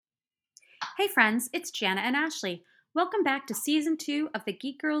Hey friends, it's Jana and Ashley. Welcome back to Season 2 of the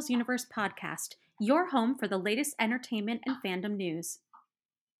Geek Girls Universe podcast, your home for the latest entertainment and fandom news.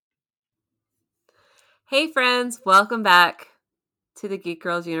 Hey friends, welcome back to the Geek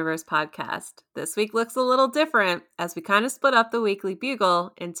Girls Universe podcast. This week looks a little different as we kind of split up the Weekly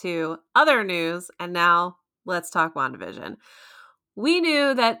Bugle into other news, and now let's talk WandaVision. We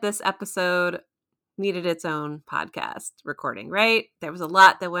knew that this episode needed its own podcast recording, right? There was a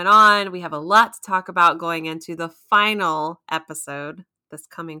lot that went on. We have a lot to talk about going into the final episode this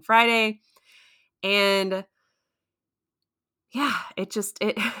coming Friday. And yeah, it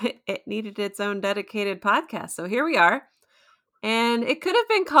needed its own dedicated podcast. So here we are. And it could have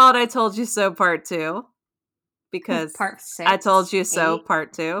been called I Told You So Part 2 because Part 6. I Told You So 8.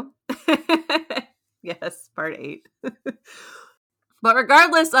 Part 2. Yes, Part 8. But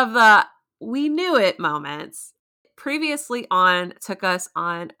regardless of the we knew it moments, previously on took us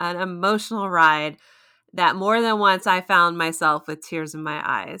on an emotional ride that more than once I found myself with tears in my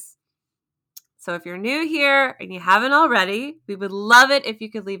eyes. So if you're new here and you haven't already, we would love it if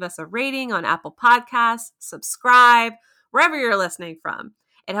you could leave us a rating on Apple Podcasts, subscribe, wherever you're listening from.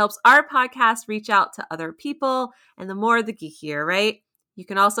 It helps our podcast reach out to other people, and the more the geekier, right? You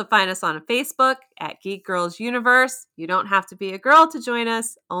can also find us on Facebook at Geek Girls Universe. You don't have to be a girl to join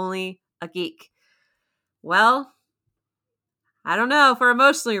us, only a geek. Well, I don't know if we're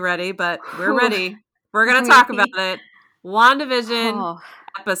emotionally ready, but we're ready. We're going to talk about it. WandaVision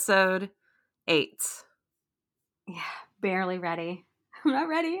episode 8. Yeah, barely ready. I'm not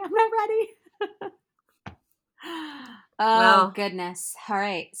ready. Oh, goodness. All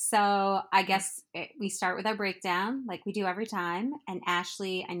right. So I guess we start with our breakdown like we do every time. And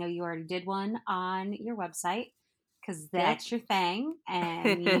Ashley, I know you already did one on your website because that's your thing.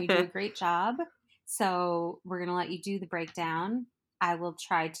 And you do a great job. So we're going to let you do the breakdown. I will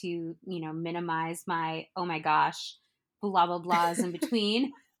try to, minimize my, oh my gosh, blah, blah, blahs in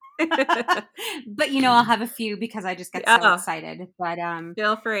between. But I'll have a few because I just get so excited. But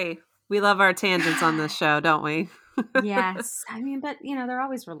feel free. We love our tangents on this show, don't we? Yes. I mean, but they're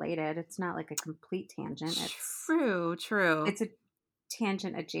always related. It's not like a complete tangent. It's true. It's a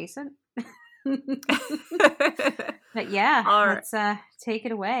tangent adjacent. But yeah, all right. let's take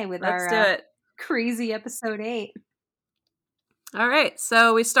it away with Let's do it. Crazy episode 8. All right.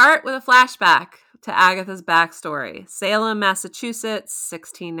 So we start with a flashback to Agatha's backstory. Salem, Massachusetts,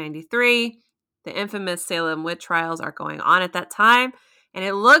 1693. The infamous Salem witch trials are going on at that time. And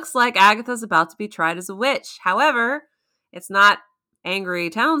it looks like Agatha's about to be tried as a witch. However, it's not angry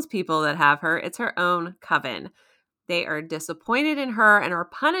townspeople that have her. It's her own coven. They are disappointed in her and are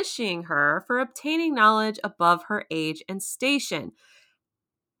punishing her for obtaining knowledge above her age and station.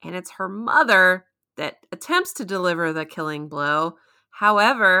 And it's her mother that attempts to deliver the killing blow.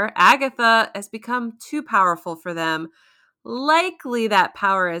 However, Agatha has become too powerful for them. Likely that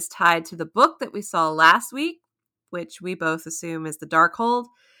power is tied to the book that we saw last week, which we both assume is the Darkhold,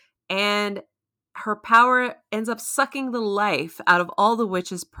 and her power ends up sucking the life out of all the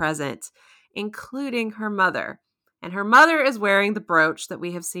witches present, including her mother. And her mother is wearing the brooch that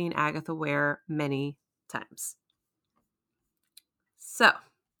we have seen Agatha wear many times. So,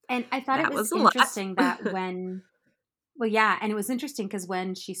 and I thought it was interesting that when, and it was interesting because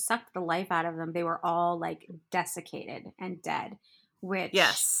when she sucked the life out of them, they were all like desiccated and dead, which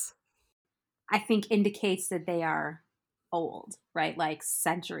I think indicates that they are old, right? Like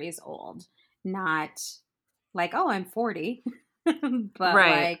centuries old, not like, oh, I'm 40, but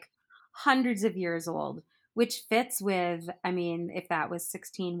like hundreds of years old, which fits with, I mean, if that was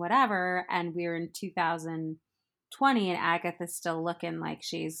 16, whatever, and we're in 2020 and Agatha's still looking like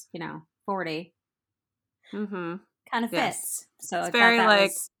she's, 40. Mm-hmm. Kind of fits. So it's very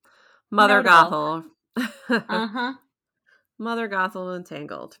like Mother Gothel. Mother Gothel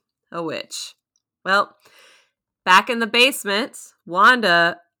entangled. A witch. Well, back in the basement,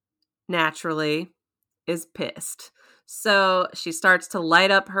 Wanda naturally is pissed. So she starts to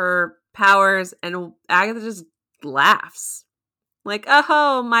light up her powers and Agatha just laughs. Like,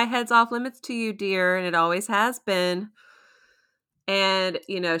 oh, my head's off limits to you, dear, and it always has been. And,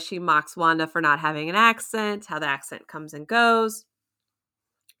 she mocks Wanda for not having an accent, how the accent comes and goes.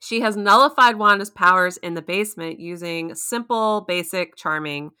 She has nullified Wanda's powers in the basement using simple, basic,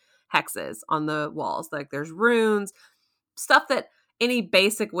 charming hexes on the walls. Like there's runes, stuff that any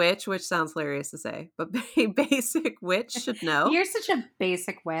basic witch, which sounds hilarious to say, but a basic witch should know. You're such a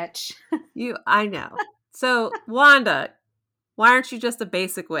basic witch. I know. So, Wanda, why aren't you just a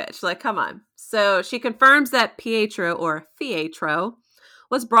basic witch? Like, come on. So she confirms that Pietro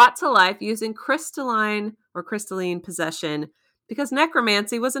was brought to life using crystalline possession because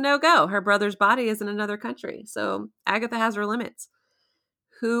necromancy was a no-go. Her brother's body is in another country. So Agatha has her limits.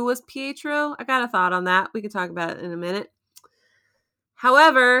 Who was Pietro? I got a thought on that. We can talk about it in a minute.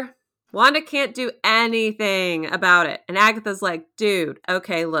 However, Wanda can't do anything about it. And Agatha's like, dude,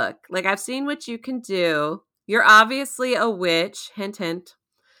 okay, look, like I've seen what you can do. You're obviously a witch, hint, hint.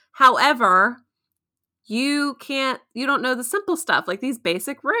 However, you don't know the simple stuff, like these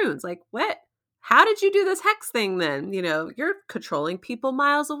basic runes. Like, what? How did you do this hex thing then? You know, you're controlling people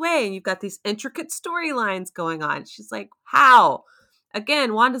miles away and you've got these intricate storylines going on. She's like, how?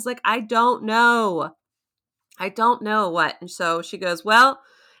 Again, Wanda's like, I don't know. I don't know what. And so she goes, well,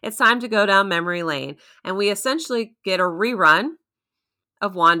 it's time to go down memory lane. And we essentially get a rerun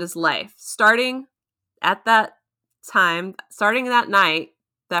of Wanda's life, starting at that time, starting that night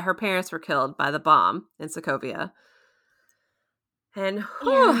that her parents were killed by the bomb in Sokovia. And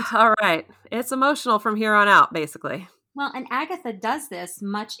all right, it's emotional from here on out, basically. Well, and Agatha does this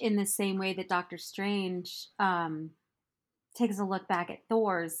much in the same way that Doctor Strange takes a look back at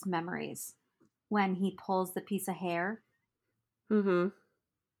Thor's memories when he pulls the piece of hair. Mm-hmm.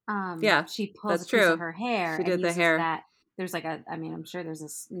 Yeah, she pulls a piece of her hair. She did the hair. That. There's like I'm sure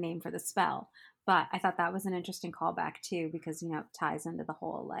there's a name for the spell, but I thought that was an interesting callback too, because, it ties into the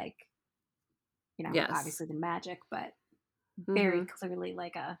whole, like, obviously the magic, but very clearly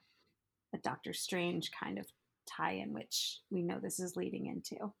like a Doctor Strange kind of tie-in, which we know this is leading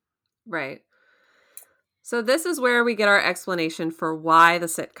into. Right. So this is where we get our explanation for why the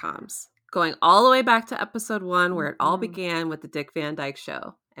sitcoms, going all the way back to episode 1, where it all began with the Dick Van Dyke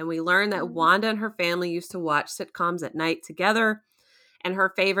Show. And we learn that Wanda and her family used to watch sitcoms at night together, and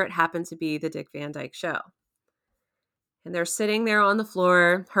her favorite happened to be the Dick Van Dyke Show. And they're sitting there on the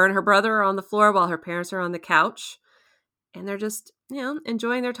floor. Her and her brother are on the floor while her parents are on the couch. And they're just,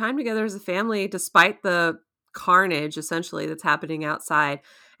 enjoying their time together as a family, despite the carnage, essentially, that's happening outside.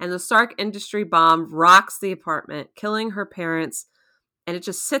 And the Stark Industry bomb rocks the apartment, killing her parents. And it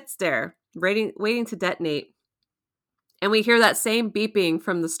just sits there, waiting to detonate. And we hear that same beeping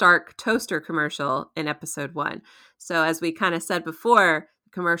from the Stark toaster commercial in episode 1. So as we kind of said before,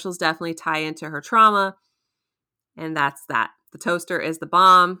 commercials definitely tie into her trauma. And that's that. The toaster is the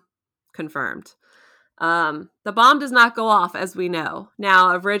bomb. Confirmed. The bomb does not go off, as we know.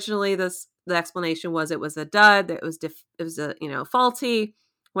 Now, originally, the explanation was it was a dud. It was faulty.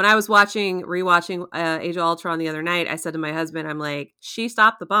 When I was rewatching Age of Ultron the other night, I said to my husband, I'm like, she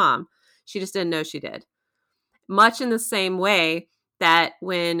stopped the bomb. She just didn't know she did. Much in the same way that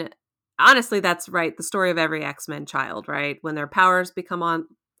honestly, that's right, the story of every X-Men child, right? When their powers become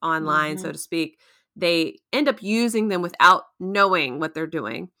online, so to speak, they end up using them without knowing what they're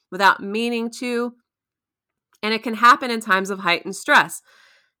doing, without meaning to. And it can happen in times of heightened stress.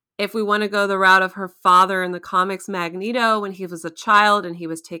 If we want to go the route of her father in the comics, Magneto, when he was a child and he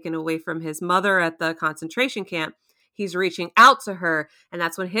was taken away from his mother at the concentration camp, he's reaching out to her, and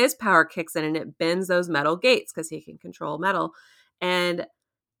that's when his power kicks in and it bends those metal gates because he can control metal. And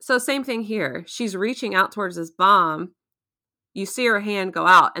so same thing here. She's reaching out towards this bomb. You see her hand go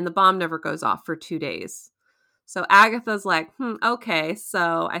out and the bomb never goes off for 2 days. So Agatha's like, okay,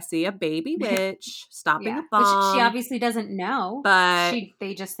 so I see a baby witch stopping a bomb. But she obviously doesn't know. But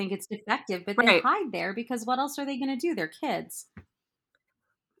they just think it's defective, but they hide there because what else are they going to do? They're kids.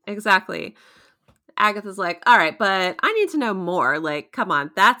 Exactly. Agatha's like, all right, but I need to know more. Like, come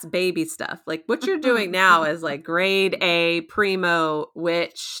on, that's baby stuff. Like, what you're doing now is like grade A primo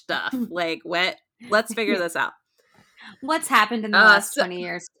witch stuff. Like, what? Let's figure this out. What's happened in the last 20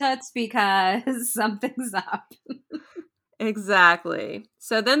 years? That's because something's up. Exactly.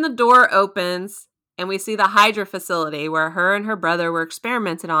 So then the door opens and we see the Hydra facility where her and her brother were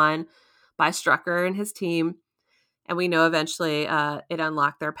experimented on by Strucker and his team. And we know eventually it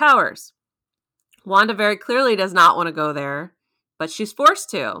unlocked their powers. Wanda very clearly does not want to go there, but she's forced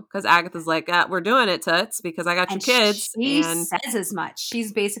to because Agatha's like, we're doing it, Toots, because I got your kids. She says as much.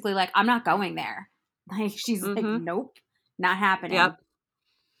 She's basically like, I'm not going there. Like, she's like, nope, not happening. Yep.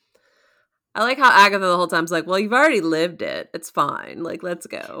 I like how Agatha the whole time's like, well, you've already lived it. It's fine. Like, let's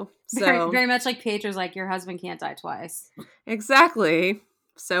go. So very much like Pietro's like, your husband can't die twice. Exactly.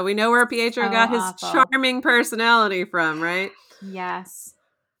 So we know where Pietro got his charming personality from, right? Yes.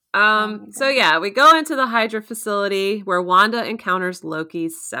 So yeah, we go into the Hydra facility where Wanda encounters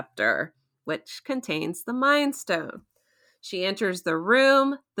Loki's scepter, which contains the Mind Stone. She enters the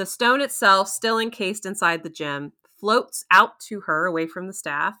room. The stone itself, still encased inside the gem, floats out to her away from the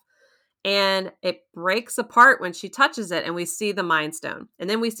staff. And it breaks apart when she touches it, and we see the Mind Stone. And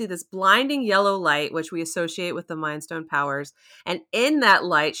then we see this blinding yellow light, which we associate with the Mind Stone powers. And in that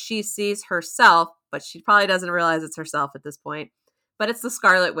light, she sees herself, but she probably doesn't realize it's herself at this point, but it's the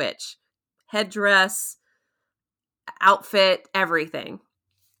Scarlet Witch. Headdress, outfit, everything.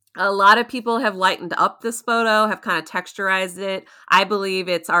 A lot of people have lightened up this photo, have kind of texturized it. I believe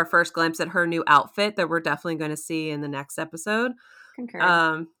it's our first glimpse at her new outfit that we're definitely going to see in the next episode.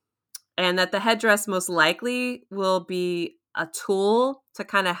 Concur. And that the headdress most likely will be a tool to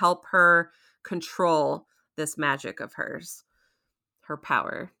kind of help her control this magic of hers, her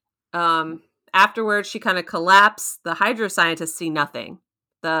power. Afterwards, she kind of collapsed. The Hydra scientists see nothing.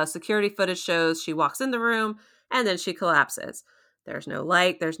 The security footage shows she walks in the room and then she collapses. There's no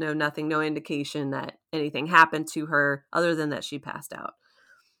light. There's no nothing, no indication that anything happened to her other than that she passed out.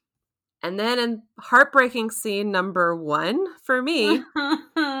 And then in heartbreaking scene number 1 for me,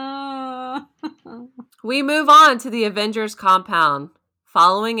 we move on to the Avengers compound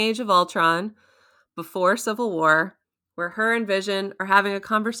following Age of Ultron, before Civil War, where her and Vision are having a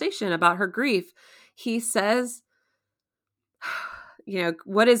conversation about her grief. He says,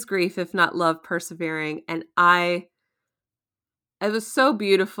 what is grief if not love persevering? And it was so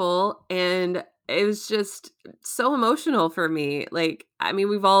beautiful, and it was just so emotional for me. Like, I mean,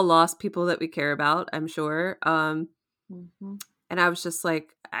 we've all lost people that we care about, I'm sure. And I was just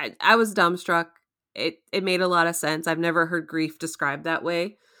like, I was dumbstruck. It made a lot of sense. I've never heard grief described that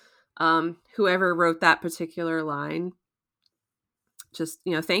way. Whoever wrote that particular line, just,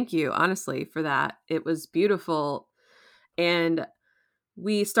 thank you, honestly, for that. It was beautiful. And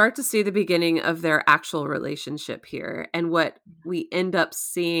we start to see the beginning of their actual relationship here. And what we end up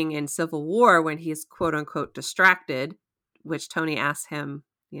seeing in Civil War when he's quote unquote distracted, which Tony asks him,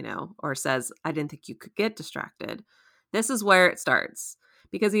 or says, I didn't think you could get distracted. This is where it starts,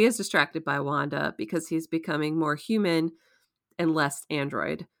 because he is distracted by Wanda, because he's becoming more human and less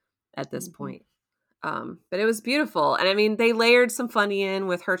android at this point. But it was beautiful. And I mean, they layered some funny in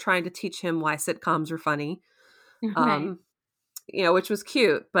with her trying to teach him why sitcoms are funny. Right. Which was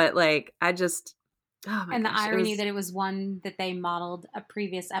cute, but like, I just, and the irony that it was one that they modeled a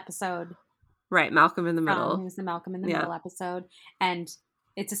previous episode. Right. Malcolm in the Middle. It was the Malcolm in the Middle episode. And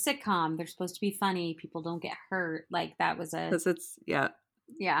it's a sitcom. They're supposed to be funny. People don't get hurt. Like, that was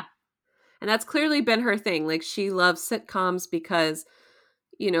Yeah. And that's clearly been her thing. Like, she loves sitcoms because,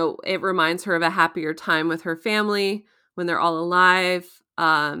 it reminds her of a happier time with her family when they're all alive.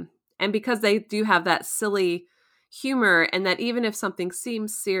 And because they do have that silly humor, and that even if something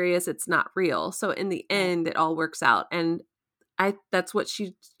seems serious, it's not real. So in the end, it all works out. And that's what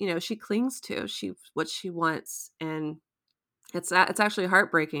she clings to. What she wants. And it's actually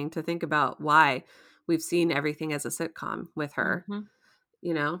heartbreaking to think about why we've seen everything as a sitcom with her,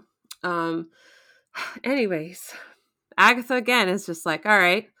 anyways, Agatha again is just like, all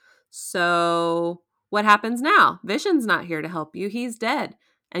right, so what happens now? Vision's not here to help you. He's dead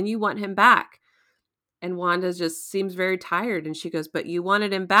and you want him back. And Wanda just seems very tired. And she goes, but you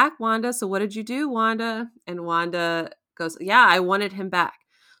wanted him back, Wanda. So what did you do, Wanda? And Wanda goes, yeah, I wanted him back.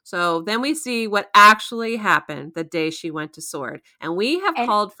 So then we see what actually happened the day she went to Sword. And we have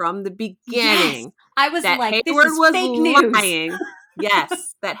called from the beginning. Yes, I was that like, Hayward this is was fake news. Lying.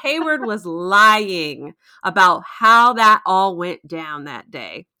 Yes, that Hayward was lying about how that all went down that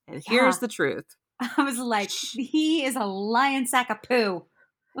day. And here's the truth. I was like, he is a lying sack of poo.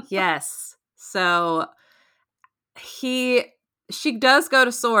 Yes. So she does go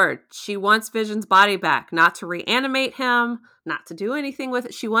to Sword. She wants Vision's body back, not to reanimate him, not to do anything with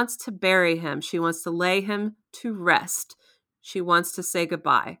it. She wants to bury him. She wants to lay him to rest. She wants to say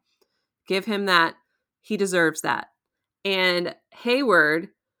goodbye. Give him that. He deserves that. And Hayward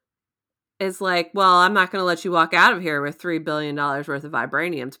is like, well, I'm not going to let you walk out of here with $3 billion worth of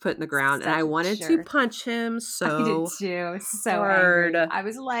vibranium to put in the ground. And I wanted to punch him so I did too. So hard. Angry. I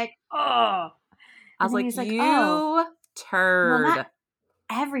was like, oh. I was like, you turd. Well, not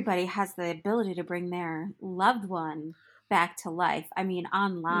everybody has the ability to bring their loved one back to life. I mean,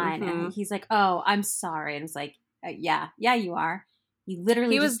 online. Mm-hmm. And he's like, oh, I'm sorry. And it's like, yeah, you are. You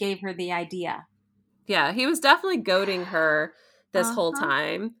literally just gave her the idea. Yeah, he was definitely goading her this whole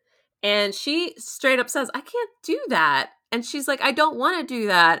time. And she straight up says, I can't do that. And she's like, I don't want to do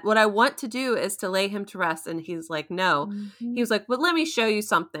that. What I want to do is to lay him to rest. And he's like, no. Mm-hmm. He was like, well, let me show you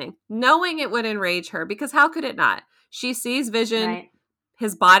something. Knowing it would enrage her, because how could it not? She sees Vision,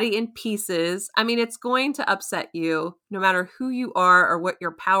 his body in pieces. I mean, it's going to upset you no matter who you are or what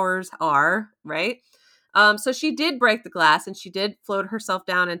your powers are, right? So she did break the glass and she did float herself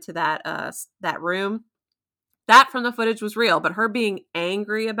down into that room. That from the footage was real, but her being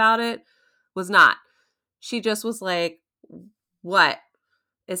angry about it was not. She just was like, what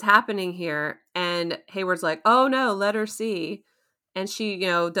is happening here? And Hayward's like, oh no, let her see. And she,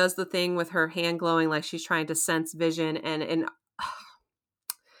 does the thing with her hand glowing like she's trying to sense Vision. And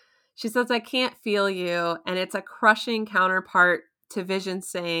She says, I can't feel you. And it's a crushing counterpart to Vision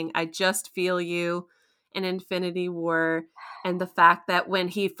saying, I just feel you in Infinity War. And the fact that when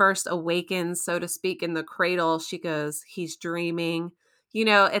he first awakens, so to speak, in the cradle, she goes, he's dreaming. You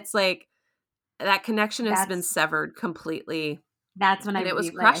know, it's like that connection has been severed completely. That's when and it was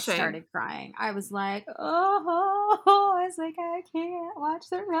I crushing. started crying. I was like, oh, I was like, I can't watch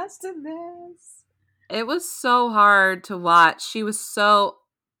the rest of this. It was so hard to watch. She was so,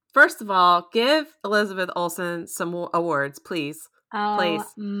 first of all, give Elizabeth Olsen some awards, please. Oh, please.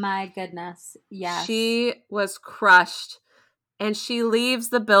 My goodness. Yes. She was crushed. And she leaves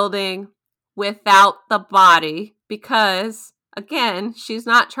the building without the body because, again, she's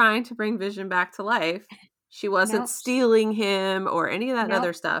not trying to bring Vision back to life. She wasn't stealing him or any of that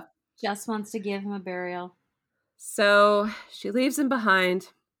other stuff. Just wants to give him a burial. So she leaves him behind.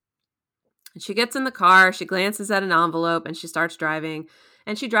 She gets in the car. She glances at an envelope and she starts driving.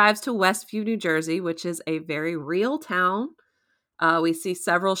 And she drives to Westview, New Jersey, which is a very real town. We see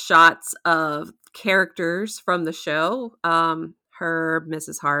several shots of characters from the show. Herb,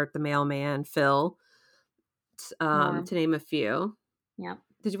 Mrs. Hart, the mailman, Phil, to name a few. Yep.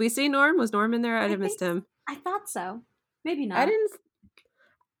 Did we see Norm? Was Norm in there? I'd have missed him. I thought so. Maybe not.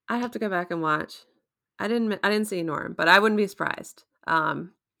 I'd have to go back and watch. I didn't see Norm, but I wouldn't be surprised.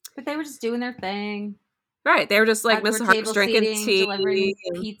 But they were just doing their thing. Right. They were just like Mr. Hart's drinking tea. Delivering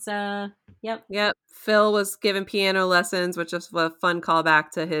pizza. Yep. Phil was giving piano lessons, which is a fun callback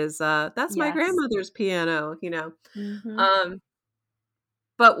to his, that's my grandmother's piano, you know. Mm-hmm.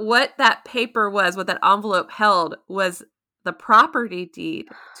 But what that paper was, what that envelope held, was the property deed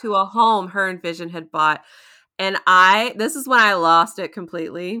to a home her and Vision had bought. And this is when I lost it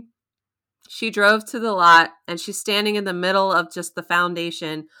completely. She drove to the lot and she's standing in the middle of just the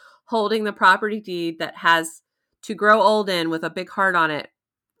foundation holding the property deed that has "To Grow Old In" with a big heart on it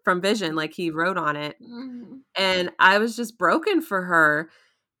from Vision, like he wrote on it. Mm-hmm. And I was just broken for her.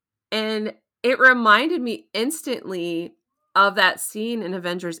 And it reminded me instantly of that scene in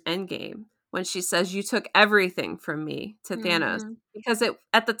Avengers Endgame when she says, "You took everything from me" to Thanos. Because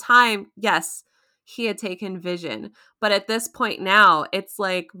at the time, yes, he had taken Vision. But at this point now, it's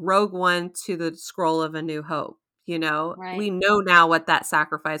like Rogue One to the Scroll of A New Hope. You know, we know now what that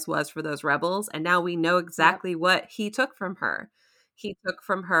sacrifice was for those rebels. And now we know exactly what he took from her. He took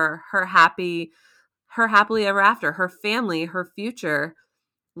from her happily ever after, her family, her future,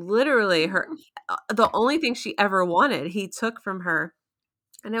 literally the only thing she ever wanted, he took from her.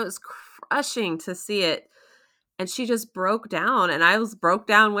 And it was crushing to see it. And she just broke down, and I broke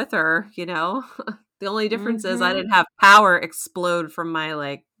down with her, you know. The only difference is I didn't have power explode from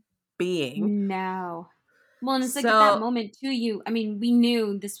my being. No. Well, and it's like at that moment too, we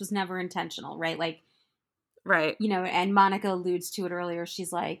knew this was never intentional, right? Right. You know, and Monica alludes to it earlier.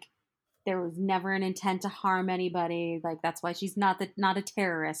 She's like, there was never an intent to harm anybody. Like, that's why she's not a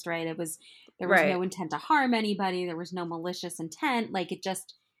terrorist, right? There was no intent to harm anybody. There was no malicious intent. Like, it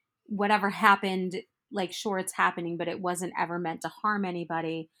just, whatever happened, like, sure, it's happening, but it wasn't ever meant to harm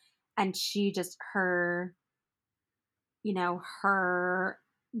anybody. And she just, her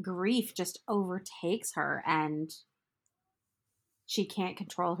grief just overtakes her and she can't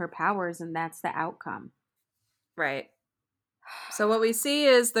control her powers, and that's the outcome. Right. So what we see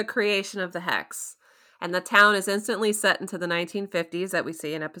is the creation of the Hex, and the town is instantly set into the 1950s that we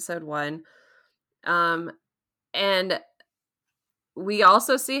see in episode 1. And we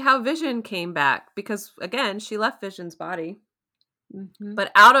also see how Vision came back because, again, she left Vision's body. Mm-hmm.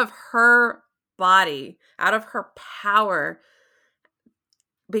 But out of her body, out of her power,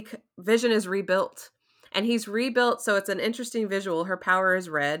 Vision is rebuilt. And he's rebuilt, so it's an interesting visual. Her power is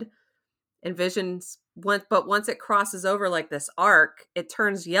red, and Vision's but once it crosses over like this arc, it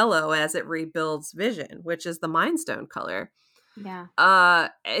turns yellow as it rebuilds Vision, which is the Mind Stone color. Yeah.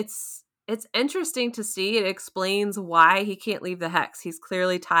 It's interesting to see. It explains why he can't leave the Hex. He's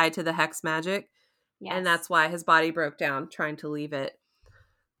clearly tied to the Hex magic. Yes. And that's why his body broke down trying to leave it.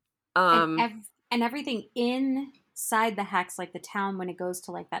 And everything inside the Hex, like the town when it goes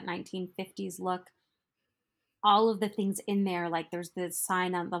to like that 1950s look, all of the things in there, like there's the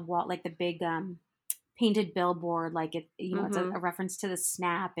sign on the wall, like the big painted billboard, like it, it's a reference to the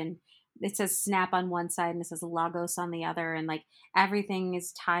Snap, and it says Snap on one side and it says Lagos on the other, and like everything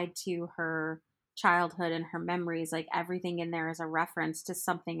is tied to her childhood and her memories. Like everything in there is a reference to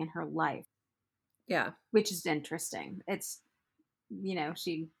something in her life. Yeah, which is interesting. It's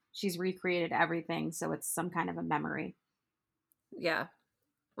she's recreated everything, so it's some kind of a memory. Yeah,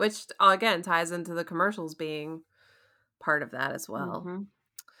 which again ties into the commercials being part of that as well.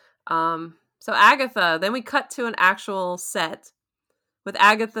 Mm-hmm. So Agatha, then we cut to an actual set with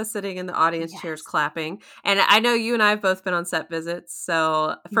Agatha sitting in the audience chairs clapping. And I know you and I have both been on set visits.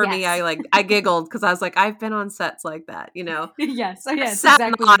 So for me, I giggled because I was like, I've been on sets like that, you know? Yes. Oh, yes. Sat exactly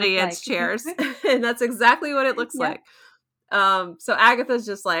in the audience chairs. And that's exactly what it looks like. So Agatha's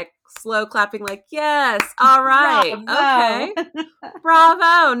just like slow clapping, like, yes, all right. Bravo. Okay.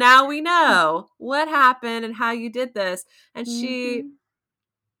 Bravo. Now we know what happened and how you did this. And she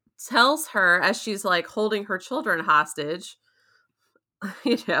tells her as she's like holding her children hostage,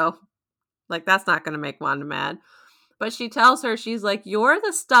 you know, like that's not going to make Wanda mad. But she tells her, she's like, you're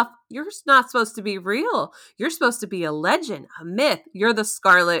not supposed to be real. You're supposed to be a legend, a myth. You're the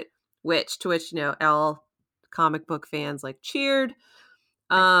Scarlet Witch, to which, you know, all comic book fans like cheered.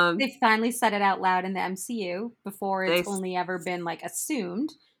 They finally said it out loud in the MCU. Before it's only ever been like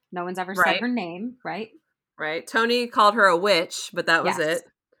assumed. No one's ever said her name, right? Right. Tony called her a witch, but that was it.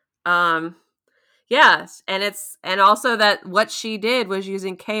 Yes, and also that what she did was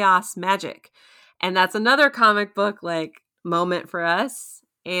using chaos magic. And that's another comic book like moment for us.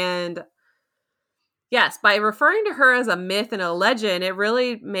 And yes, by referring to her as a myth and a legend, it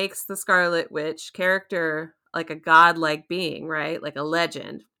really makes the Scarlet Witch character like a godlike being, right? Like a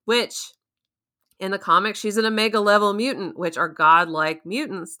legend, which in the comics, she's an Omega level mutant, which are godlike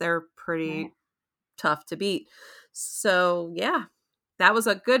mutants. They're pretty tough to beat. So yeah, that was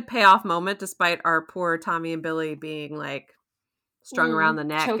a good payoff moment, despite our poor Tommy and Billy being like strung around the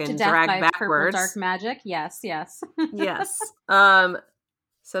neck and dragged backwards. Dark magic. Yes. Yes.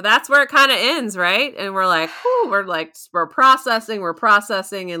 So that's where it kind of ends, right? And we're like, we're processing,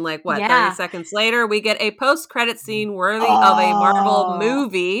 and like 30 seconds later, we get a post-credit scene worthy of a Marvel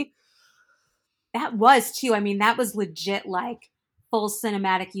movie. That was too. I mean, that was legit like full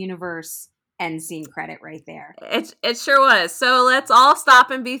cinematic universe end scene credit right there. It sure was. So let's all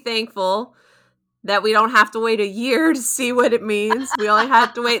stop and be thankful that we don't have to wait a year to see what it means. We only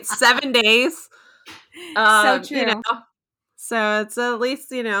have to wait 7 days. So true. You know, so it's at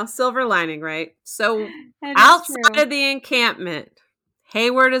least, you know, silver lining, right? So outside of the encampment,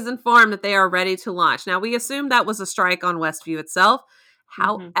 Hayward is informed that they are ready to launch. Now, we assume that was a strike on Westview itself.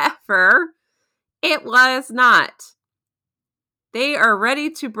 However, it was not. They are ready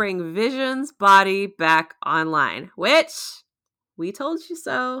to bring Vision's body back online, which we told you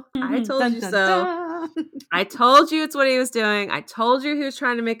so. I told you so. I told you it's what he was doing. I told you he was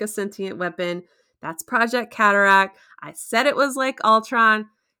trying to make a sentient weapon. That's Project Cataract. I said it was like Ultron.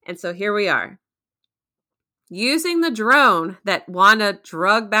 And so here we are. Using the drone that Wanda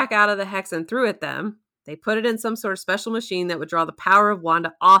drug back out of the Hex and threw at them, they put it in some sort of special machine that would draw the power of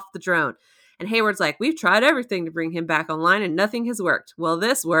Wanda off the drone. And Hayward's like, we've tried everything to bring him back online and nothing has worked. Well,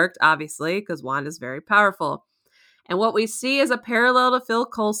 this worked, obviously, because Wanda's very powerful. And what we see is a parallel to Phil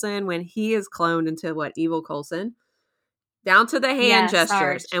Coulson when he is cloned into Evil Coulson. Down to the hand gestures.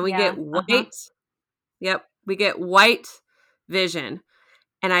 Sarge. And we get white. Yep. We get white Vision.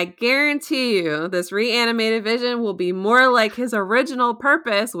 And I guarantee you this reanimated Vision will be more like his original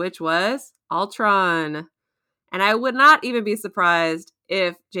purpose, which was Ultron. And I would not even be surprised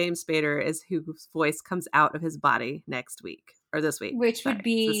if James Spader is whose voice comes out of his body next week or this week. Which would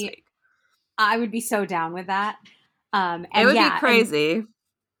be, I would be so down with that. And it would be crazy. And,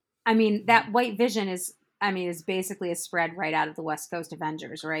 I mean, that white Vision is basically a spread right out of the West Coast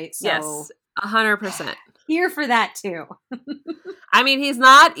Avengers, right? So, yes, 100%. Here for that too. I mean, he's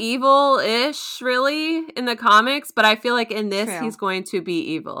not evil-ish really in the comics, but I feel like in this he's going to be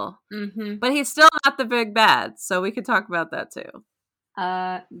evil. Mm-hmm. But he's still not the big bad, so we could talk about that too.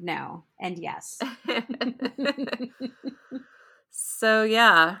 No, and yes. So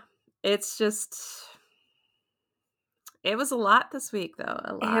yeah, it's just. It was a lot this week, though.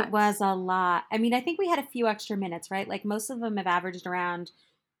 A lot. It was a lot. I mean, I think we had a few extra minutes, right? Like most of them have averaged around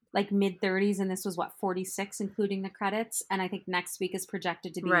like mid-30s, and this was 46, including the credits. And I think next week is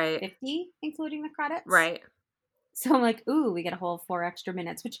projected to be 50, including the credits. Right. So I'm like, ooh, we get a whole 4 extra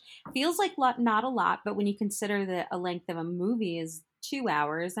minutes, which feels like not a lot, but when you consider that a length of a movie is 2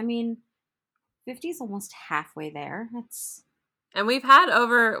 hours, I mean, 50 is almost halfway there. And we've had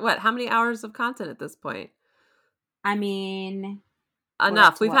over how many hours of content at this point? I mean,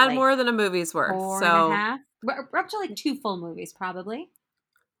 enough. We've had more than a movie's worth. 4.5. We're up to like 2 full movies, probably.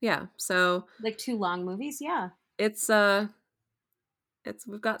 Yeah. So like 2 long movies. Yeah. We've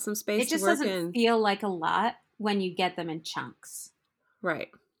got some space. It just doesn't feel like a lot when you get them in chunks. Right.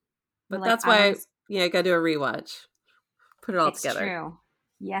 But that's why, you got to do a rewatch. Put it all together. It's true.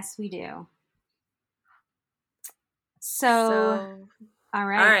 Yes, we do. So all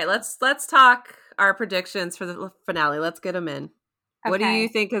right. Let's talk our predictions for the finale. Let's get them in. Okay. What do you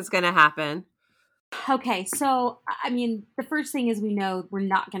think is going to happen? Okay, so, I mean, the first thing is we know we're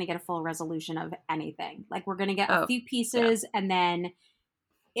not going to get a full resolution of anything. Like, we're going to get a Oh, few yeah. pieces, and then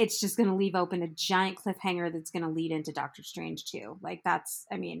it's just going to leave open a giant cliffhanger that's going to lead into Doctor Strange 2. Like, that's,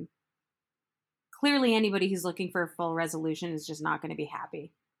 I mean, clearly anybody who's looking for a full resolution is just not going to be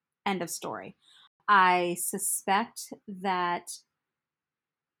happy. End of story. I suspect that,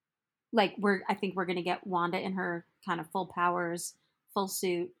 like, I think we're going to get Wanda in her kind of full powers, full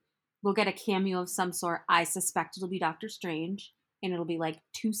suit. We'll get a cameo of some sort. I suspect it'll be Doctor Strange, and it'll be like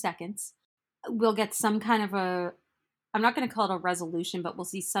 2 seconds. We'll get some kind of I'm not going to call it a resolution, but we'll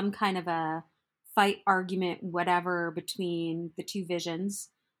see some kind of a fight, argument, whatever, between the two visions.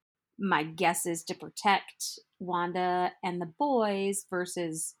 My guess is to protect Wanda and the boys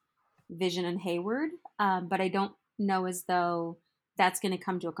versus Vision and Hayward. But I don't know as though that's going to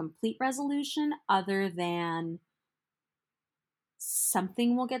come to a complete resolution other than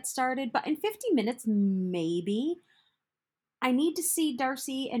something will get started. But in 50 minutes, maybe. I need to see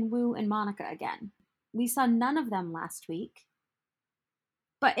Darcy and Wu and Monica again. We saw none of them last week.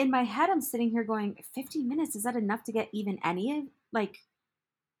 But in my head, I'm sitting here going, 15 minutes, is that enough to get even any, like,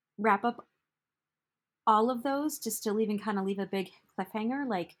 wrap up all of those to still even kind of leave a big cliffhanger?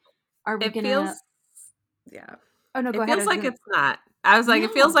 Like, are we It going feels, to. yeah. Oh, no, go It ahead. feels like it's not. I was like,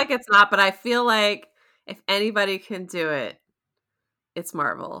 it feels No. like it's not, but I feel like if anybody can do it, it's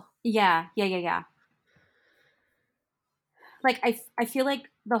Marvel. Yeah. Like, I feel like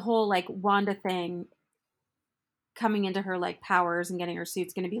the whole, like, Wanda thing coming into her, like, powers and getting her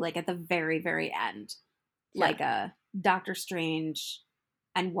suit's going to be, like, at the very, very end. Yeah. Like a Doctor Strange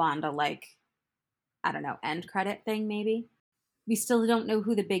and Wanda, like, I don't know, end credit thing, maybe. We still don't know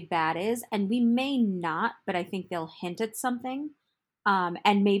who the big bad is, and we may not, but I think they'll hint at something.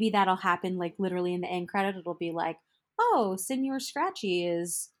 And maybe that'll happen, like, literally in the end credit. It'll be like, oh, Senor Scratchy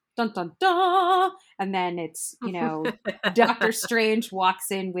is dun dun dun. And then it's, Doctor Strange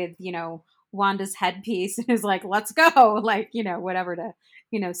walks in with, Wanda's headpiece and is like, let's go, like, whatever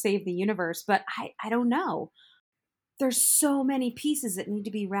to, save the universe. But I don't know. There's so many pieces that need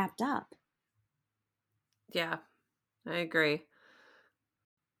to be wrapped up. Yeah, I agree.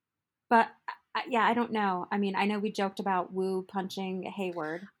 But yeah, I don't know. I mean, I know we joked about Wu punching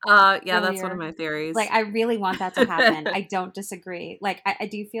Hayward. Yeah, Earlier. that's one of my theories. Like, I really want that to happen. I don't disagree. Like, I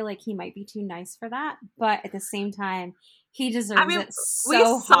do feel like he might be too nice for that, but at the same time, he deserves it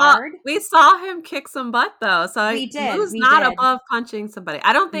so hard. We saw him kick some butt though, so We did. Wu's not above punching somebody.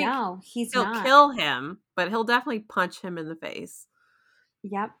 I don't think he's he'll not. kill him, but he'll definitely punch him in the face.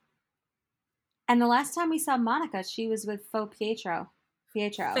 Yep. And the last time we saw Monica, she was with Faux Pietro.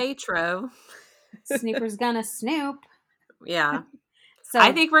 Snooper's gonna snoop. Yeah. So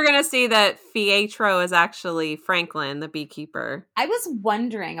I think we're gonna see that Pietro is actually Franklin, the beekeeper. I was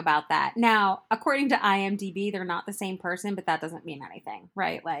wondering about that. Now, according to IMDb, they're not the same person, but that doesn't mean anything,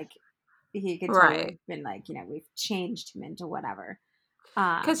 right? Like, he could totally have been like, we've changed him into whatever.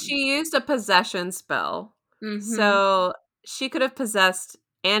 Because she used a possession spell. Mm-hmm. So she could have possessed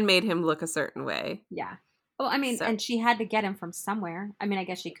and made him look a certain way. Yeah. Well, I mean, and she had to get him from somewhere. I mean, I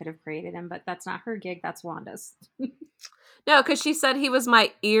guess she could have created him, but that's not her gig. That's Wanda's. No, because she said he was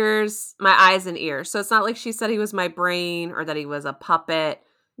my ears, my eyes and ears. So it's not like she said he was my brain or that he was a puppet.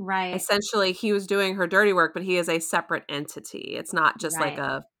 Right. Essentially, he was doing her dirty work, but he is a separate entity. It's not just like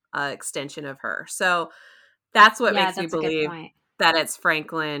a extension of her. So that's what makes me believe that it's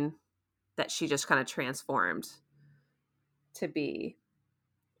Franklin that she just kind of transformed to be.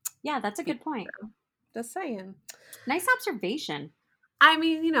 Yeah, that's a good point. Just saying. Nice observation. I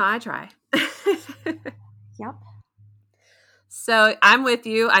mean, I try. Yep. So I'm with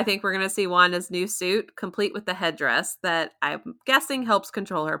you. I think we're going to see Wanda's new suit, complete with the headdress that I'm guessing helps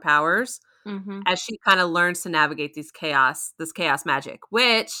control her powers as she kind of learns to navigate this chaos magic,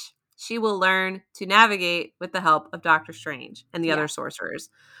 which she will learn to navigate with the help of Doctor Strange and the other sorcerers.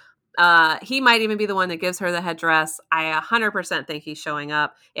 He might even be the one that gives her the headdress. I 100% think he's showing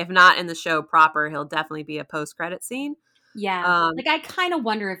up. If not in the show proper, he'll definitely be a post-credit scene. Yeah. Like, I kind of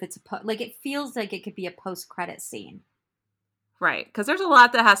wonder if it's it feels like it could be a post-credit scene. Right, because there's a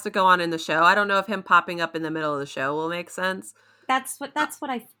lot that has to go on in the show. I don't know if him popping up in the middle of the show will make sense. That's what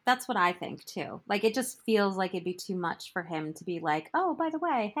I think too. Like, it just feels like it'd be too much for him to be like, oh, by the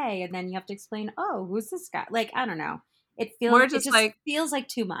way, hey, and then you have to explain, oh, who's this guy? Like, I don't know. It just feels like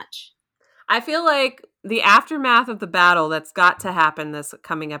too much. I feel like the aftermath of the battle that's got to happen this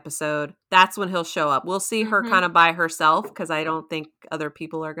coming episode, that's when he'll show up. We'll see her kind of by herself because I don't think other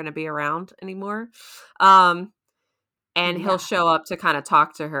people are going to be around anymore. And he'll show up to kind of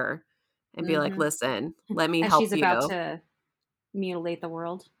talk to her and be like, listen, let me help you. And she's about to mutilate the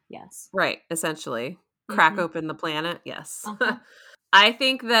world. Yes. Right, essentially. Crack open the planet, yes. I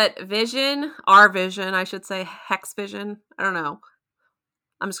think that our vision, I should say, Hex Vision, I don't know.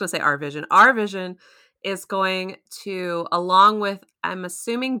 I'm just going to say our vision is going to, along with, I'm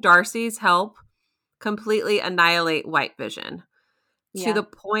assuming Darcy's help, completely annihilate White Vision to the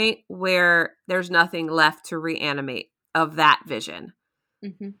point where there's nothing left to reanimate of that vision.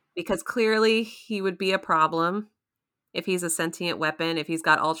 Because clearly he would be a problem if he's a sentient weapon. If he's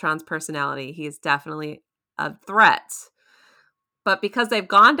got Ultron's personality, he's definitely a threat. But because they've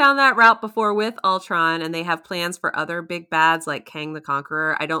gone down that route before with Ultron and they have plans for other big bads like Kang the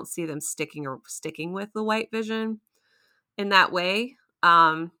Conqueror, I don't see them sticking with the White Vision in that way.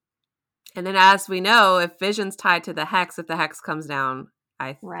 And then as we know, if Vision's tied to the Hex, if the Hex comes down,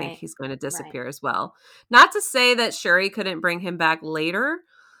 I think he's going to disappear as well. Not to say that Shuri couldn't bring him back later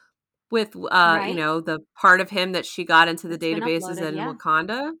with, the part of him that she got into the databases in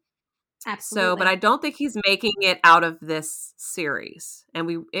Wakanda. Absolutely. So, but I don't think he's making it out of this series.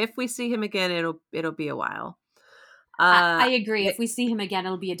 And if we see him again, it'll be a while. I agree. If we see him again,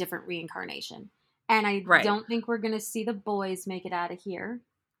 it'll be a different reincarnation. And I don't think we're going to see the boys make it out of here.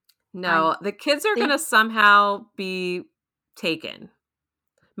 No, the kids are going to somehow be taken.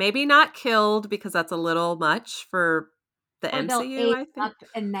 Maybe not killed because that's a little much for the MCU, I think. Up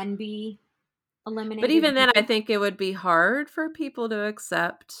and then be eliminated. But even then, I think it would be hard for people to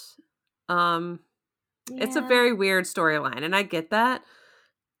accept. It's a very weird storyline, and I get that.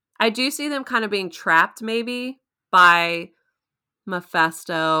 I do see them kind of being trapped maybe by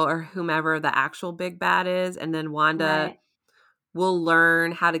Mephisto or whomever the actual big bad is, and then Wanda will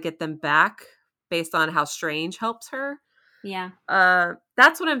learn how to get them back based on how Strange helps her. Yeah.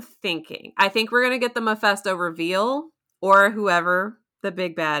 That's what I'm thinking. I think we're going to get the Mephisto reveal or whoever the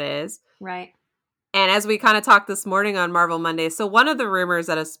big bad is. Right. And as we kind of talked this morning on Marvel Monday, so one of the rumors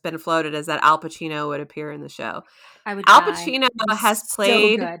that has been floated is that Al Pacino would appear in the show. Al Pacino has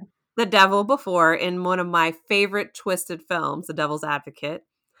played the devil before in one of my favorite twisted films, The Devil's Advocate.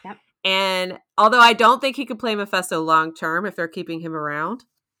 Yep. And although I don't think he could play Mephisto long term if they're keeping him around,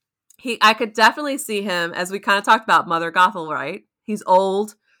 I could definitely see him, as we kind of talked about Mother Gothel, right? He's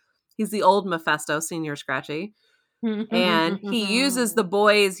old. He's the old Mephisto, Senior Scratchy. And he uses the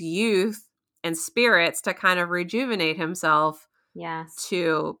boy's youth and spirits to kind of rejuvenate himself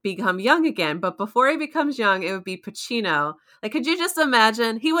to become young again. But before he becomes young, it would be Pacino. Like, could you just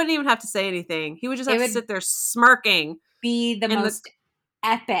imagine? He wouldn't even have to say anything. He would just have to sit there smirking. Be the most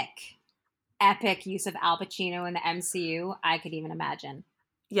epic use of Al Pacino in the MCU I could even imagine.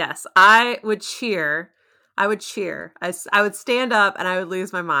 Yes, I would cheer. I would stand up and I would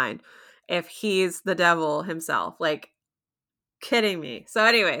lose my mind if he's the devil himself. Like, kidding me. So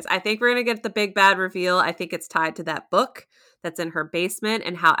anyways, I think we're going to get the big bad reveal. I think it's tied to that book that's in her basement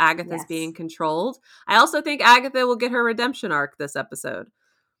and how Agatha's being controlled. I also think Agatha will get her redemption arc this episode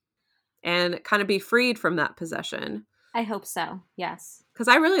and kind of be freed from that possession. I hope so. Yes. Because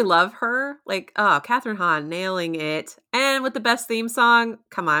I really love her. Like, Catherine Hahn nailing it. And with the best theme song,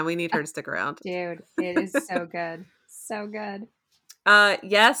 come on, we need her to stick around. Dude, it is so good. So good.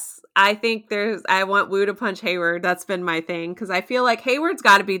 Yes, I think I want Wu to punch Hayward. That's been my thing. Because I feel like Hayward's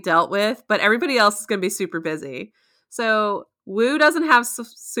got to be dealt with, but everybody else is going to be super busy. So Wu doesn't have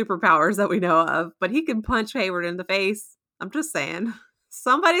superpowers that we know of, but he can punch Hayward in the face. I'm just saying.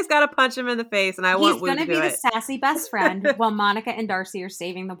 Somebody's got to punch him in the face, and I want Wu to do it. He's going to be the sassy best friend while Monica and Darcy are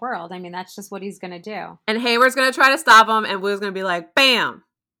saving the world. I mean, that's just what he's going to do. And Hayward's going to try to stop him, and Wu's going to be like, bam,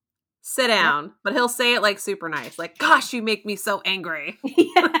 sit down. Yep. But he'll say it like super nice. Like, gosh, you make me so angry.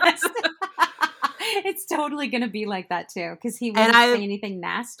 Yes. It's totally going to be like that, too, because he wouldn't say anything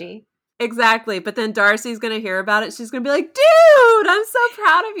nasty. Exactly. But then Darcy's going to hear about it. She's going to be like, dude, I'm so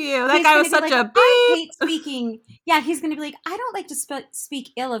proud of you. That guy was such a beep. I hate speaking. Yeah, he's going to be like, I don't like to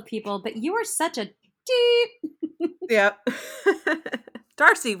speak ill of people, but you are such a deep. Yep.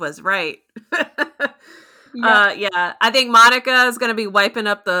 Darcy was right. Yeah. I think Monica is going to be wiping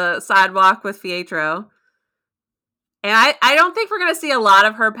up the sidewalk with Pietro. And I don't think we're going to see a lot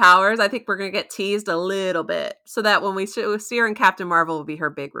of her powers. I think we're going to get teased a little bit so that when we see her in Captain Marvel will be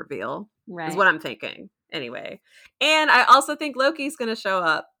her big reveal. Right. Is what I'm thinking. Anyway. And I also think Loki's going to show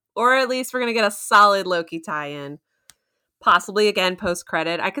up. Or at least we're going to get a solid Loki tie-in. Possibly, again,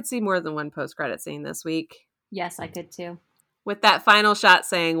 post-credit. I could see more than one post-credit scene this week. Yes, I could too. With that final shot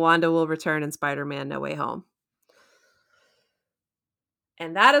saying Wanda will return in Spider-Man No Way Home.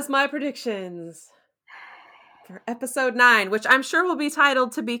 And that is my predictions for episode 9, which I'm sure will be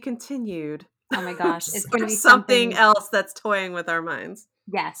titled To Be Continued. Oh my gosh. It's going to be something else that's toying with our minds.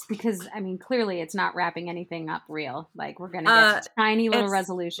 Yes, because I mean, clearly it's not wrapping anything up real. Like we're gonna get tiny little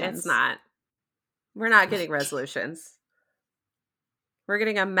resolutions. It's not. We're not getting resolutions. We're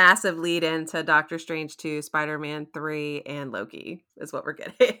getting a massive lead into Doctor Strange 2, Spider-Man 3, and Loki is what we're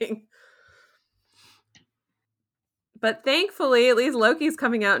getting. But thankfully, at least Loki's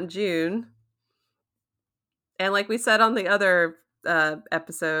coming out in June. And like we said on the other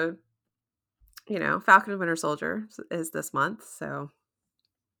episode, you know, Falcon and Winter Soldier is this month. So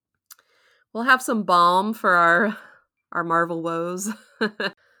we'll have some balm for our Marvel woes.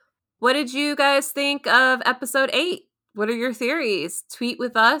 What did you guys think of episode 8? What are your theories? Tweet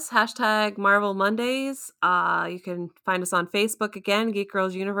with us, hashtag Marvel Mondays. You can find us on Facebook again, Geek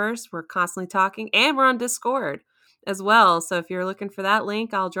Girls Universe. We're constantly talking, and we're on Discord as well. So if you're looking for that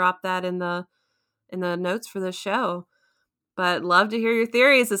link, I'll drop that in the notes for the show. But love to hear your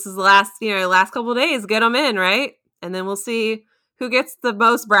theories. This is the last couple of days. Get them in, right? And then we'll see who gets the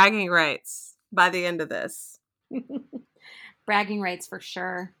most bragging rights by the end of this. Bragging rights for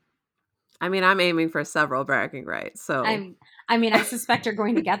sure. I mean, I'm aiming for several bragging rights. So I suspect you're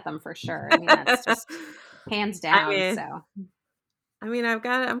going to get them for sure. I mean, that's just hands down. I'm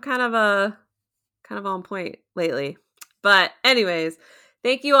kind of on point lately. But anyways,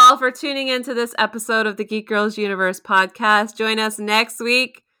 thank you all for tuning into this episode of the Geek Girls Universe podcast. Join us next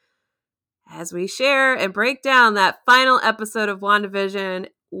week as we share and break down that final episode of WandaVision,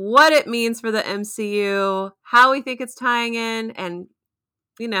 what it means for the MCU, how we think it's tying in, and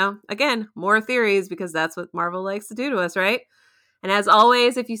you know, again, more theories because that's what Marvel likes to do to us, right? And as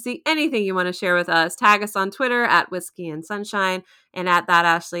always, if you see anything you want to share with us, tag us on Twitter at Whiskey and Sunshine and at that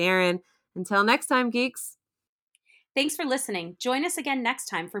Ashley Aaron. Until next time, geeks. Thanks for listening. Join us again next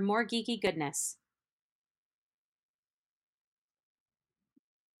time for more geeky goodness.